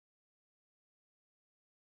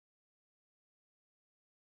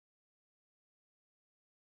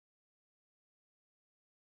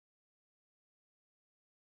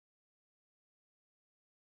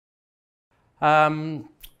A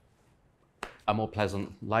more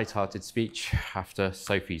pleasant, light-hearted speech after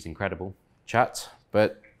Sophie's incredible chat,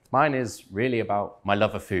 but mine is really about my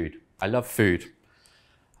love of food. I love food.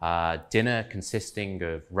 Dinner consisting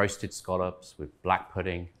of roasted scallops with black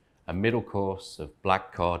pudding, a middle course of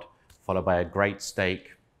black cod, followed by a great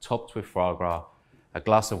steak topped with foie gras, a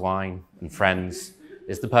glass of wine and friends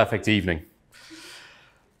is the perfect evening.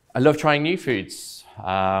 I love trying new foods,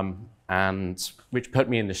 and which put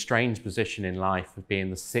me in the strange position in life of being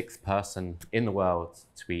the 6th person in the world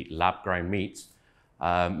to eat lab-grown meat,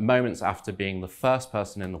 moments after being the first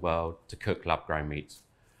person in the world to cook lab-grown meat.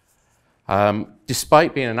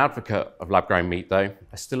 Despite being an advocate of lab-grown meat, though,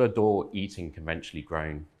 I still adore eating conventionally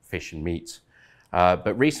grown fish and meat.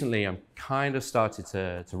 But recently, I'm kind of started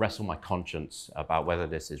to wrestle my conscience about whether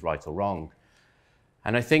this is right or wrong.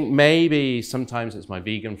 And I think maybe sometimes it's my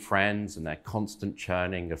vegan friends and their constant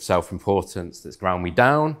churning of self-importance that's ground me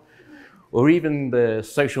down, or even the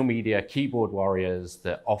social media keyboard warriors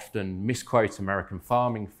that often misquote American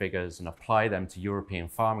farming figures and apply them to European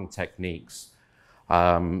farming techniques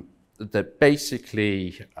that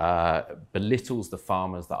basically belittles the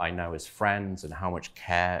farmers that I know as friends and how much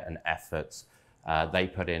care and effort they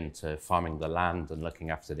put into farming the land and looking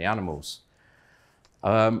after the animals.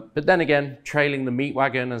 But then again, trailing the meat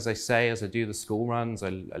wagon, as I say, as I do the school runs, I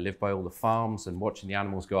live by all the farms, and watching the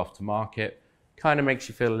animals go off to market kind of makes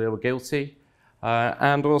you feel a little guilty.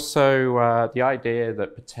 And also the idea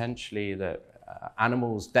that potentially that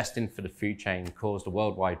animals destined for the food chain caused a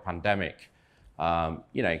worldwide pandemic,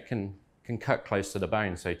 you know, can cut close to the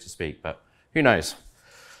bone, so to speak, but who knows?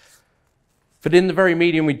 But in the very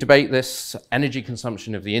medium we debate this, energy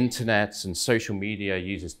consumption of the internet and social media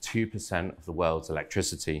uses 2% of the world's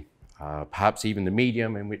electricity. Perhaps even the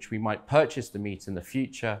medium in which we might purchase the meat in the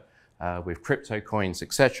future with crypto coins,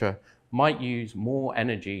 etc., might use more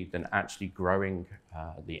energy than actually growing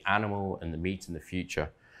the animal and the meat in the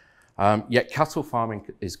future. Yet cattle farming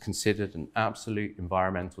is considered an absolute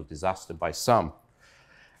environmental disaster by some.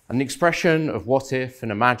 And the expression of what if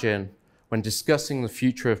and imagine when discussing the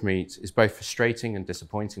future of meat is both frustrating and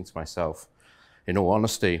disappointing to myself, in all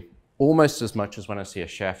honesty, almost as much as when I see a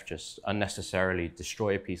chef just unnecessarily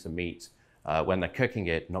destroy a piece of meat when they're cooking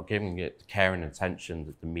it, not giving it the care and attention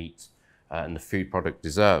that the meat and the food product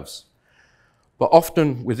deserves. But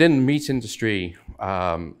often within the meat industry,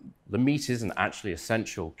 the meat isn't actually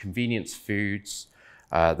essential. Convenience foods,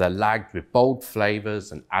 they're lagged with bold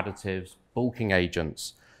flavors and additives, bulking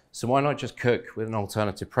agents. So why not just cook with an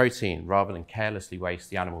alternative protein rather than carelessly waste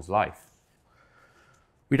the animal's life?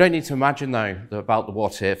 We don't need to imagine, though, about the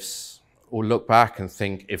what ifs or look back and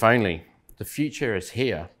think, if only. The future is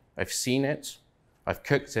here. I've seen it, I've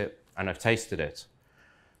cooked it, and I've tasted it.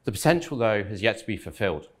 The potential, though, has yet to be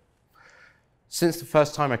fulfilled. Since the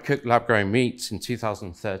first time I cooked lab-grown meat in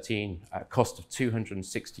 2013 at a cost of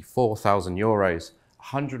 €264,000,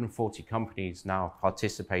 140 companies now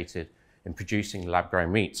participated in producing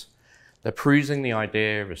lab-grown meat. They're cruising the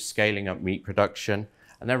idea of scaling up meat production,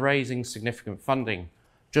 and they're raising significant funding.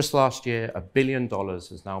 Just last year, $1 billion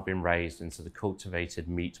has now been raised into the cultivated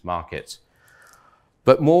meat market.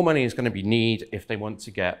 But more money is going to be needed if they want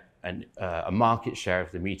to get a market share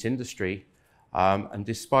of the meat industry. And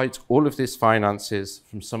despite all of these finances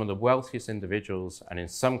from some of the wealthiest individuals, and in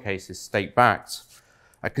some cases state-backed,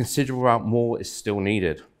 a considerable amount more is still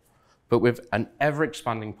needed. But with an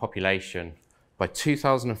ever-expanding population, by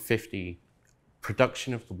 2050,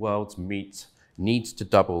 production of the world's meat needs to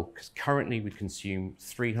double, because currently we consume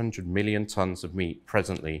 300 million tons of meat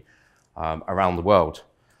presently around the world.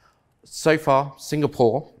 So far,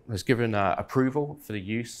 Singapore has given approval for the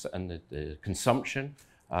use and the consumption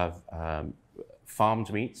of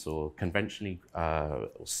farmed meats or conventionally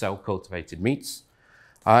cell-cultivated meats.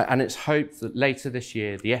 And it's hoped that later this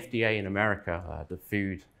year, the FDA in America, the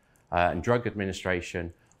Food and Drug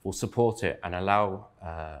Administration, will support it and allow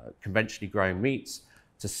conventionally grown meats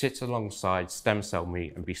to sit alongside stem cell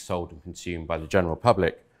meat and be sold and consumed by the general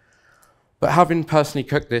public. But having personally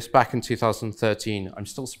cooked this back in 2013, I'm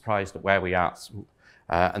still surprised at where we are at.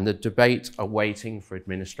 And the debate awaiting for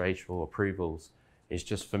administrative approvals is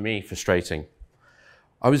just, for me, frustrating.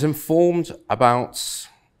 I was informed about,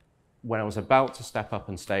 when I was about to step up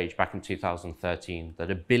on stage back in 2013, that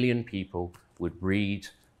 1 billion people would read,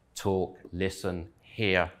 talk, listen,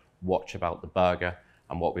 hear, watch about the burger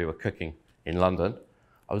and what we were cooking in London.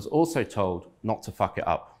 I was also told not to fuck it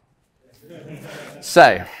up.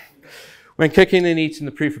 So, when cooking and eating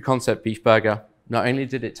the proof of concept beef burger, not only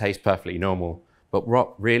did it taste perfectly normal, but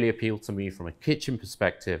what really appealed to me from a kitchen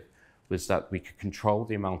perspective was that we could control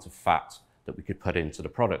the amount of fat that we could put into the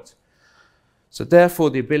product. So therefore,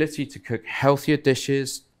 the ability to cook healthier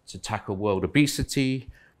dishes, to tackle world obesity,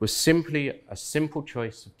 was simply a simple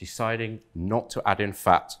choice of deciding not to add in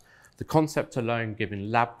fat, the concept alone giving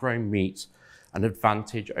lab-grown meat an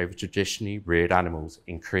advantage over traditionally reared animals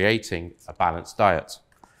in creating a balanced diet.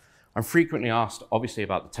 I'm frequently asked, obviously,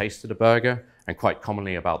 about the taste of the burger and quite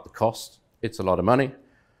commonly about the cost. It's a lot of money.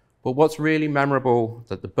 But what's really memorable,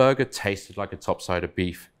 that the burger tasted like a topside of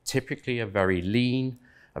beef, typically a very lean,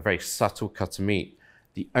 a very subtle cut of meat.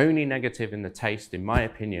 The only negative in the taste, in my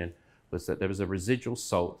opinion, was that there was a residual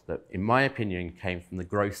salt that, in my opinion, came from the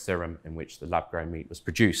growth serum in which the lab-grown meat was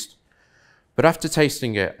produced. But after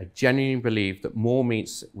tasting it, I genuinely believe that more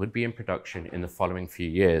meats would be in production in the following few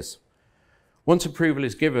years. Once approval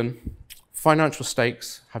is given, financial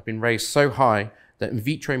stakes have been raised so high that in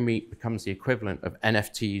vitro meat becomes the equivalent of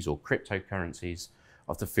NFTs or cryptocurrencies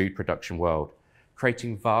of the food production world,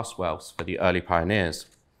 creating vast wealth for the early pioneers.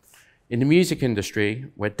 In the music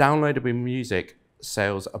industry, where downloadable music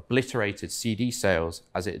sales obliterated CD sales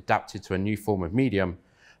as it adapted to a new form of medium,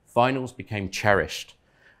 vinyls became cherished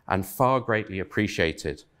and far greatly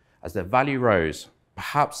appreciated. As their value rose,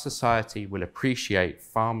 perhaps society will appreciate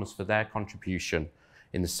farmers for their contribution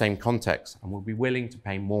in the same context and will be willing to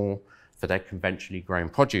pay more for their conventionally grown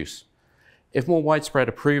produce. If more widespread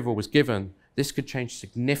approval was given, this could change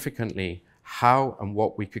significantly how and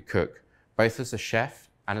what we could cook, both as a chef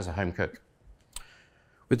and as a home cook.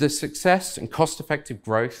 With the success and cost-effective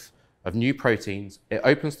growth of new proteins, it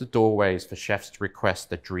opens the doorways for chefs to request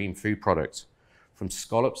their dream food product, from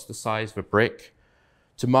scallops the size of a brick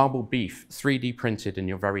to marble beef 3D printed in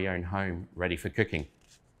your very own home, ready for cooking.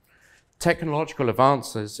 Technological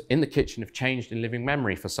advances in the kitchen have changed in living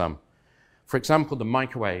memory for some. For example, the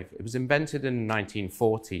microwave. It was invented in the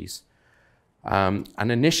 1940s,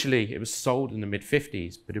 and initially it was sold in the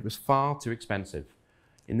mid-50s, but it was far too expensive.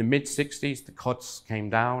 In the mid-60s, the costs came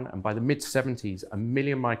down, and by the mid-70s, 1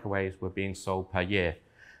 million microwaves were being sold per year.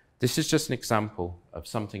 This is just an example of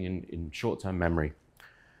something in short-term memory.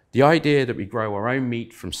 The idea that we grow our own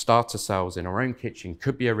meat from starter cells in our own kitchen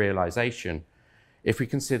could be a realization if we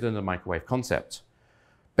consider the microwave concept.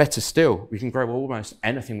 Better still, we can grow almost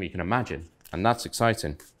anything we can imagine, and that's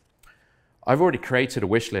exciting. I've already created a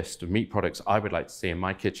wish list of meat products I would like to see in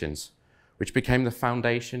my kitchens, which became the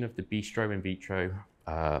foundation of the Bistro in Vitro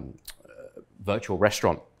virtual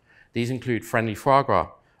restaurant. These include friendly foie gras,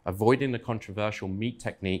 avoiding the controversial meat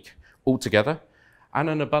technique altogether, and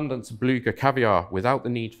an abundance of beluga caviar without the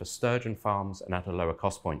need for sturgeon farms and at a lower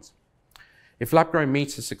cost point. If lab-grown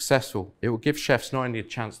meat is successful, it will give chefs not only a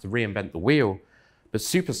chance to reinvent the wheel, but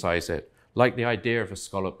supersize it, like the idea of a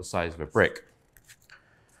scallop the size of a brick.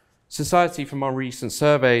 Society, from our recent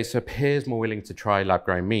surveys, appears more willing to try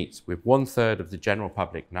lab-grown meat, with 1/3 of the general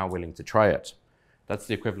public now willing to try it. That's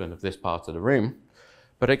the equivalent of this part of the room.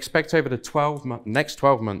 But I expect over the next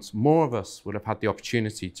 12 months, more of us will have had the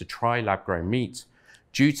opportunity to try lab-grown meat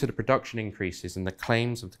due to the production increases, and the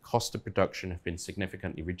claims of the cost of production have been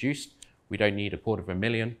significantly reduced. We don't need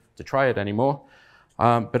 $250,000 to try it anymore.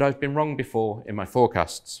 But I've been wrong before in my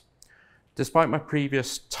forecasts. Despite my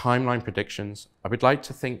previous timeline predictions, I would like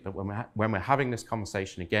to think that when we're having this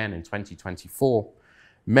conversation again in 2024,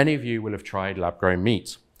 many of you will have tried lab-grown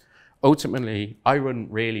meat. Ultimately, I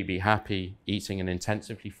wouldn't really be happy eating an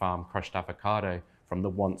intensively farmed crushed avocado from the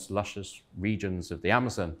once luscious regions of the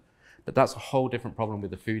Amazon, but that's a whole different problem with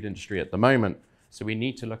the food industry at the moment, so we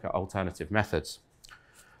need to look at alternative methods.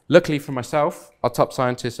 Luckily for myself, our top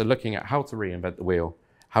scientists are looking at how to reinvent the wheel.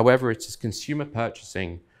 However, it is consumer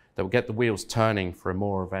purchasing that will get the wheels turning for a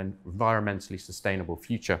more environmentally sustainable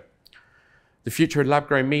future. The future of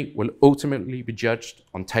lab-grown meat will ultimately be judged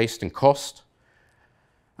on taste and cost,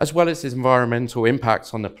 as well as its environmental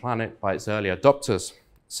impacts on the planet by its early adopters.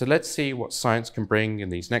 So let's see what science can bring in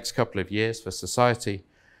these next couple of years for society.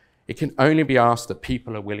 It can only be asked that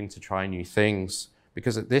people are willing to try new things,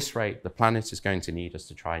 because at this rate, the planet is going to need us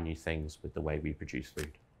to try new things with the way we produce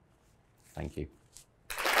food. Thank you.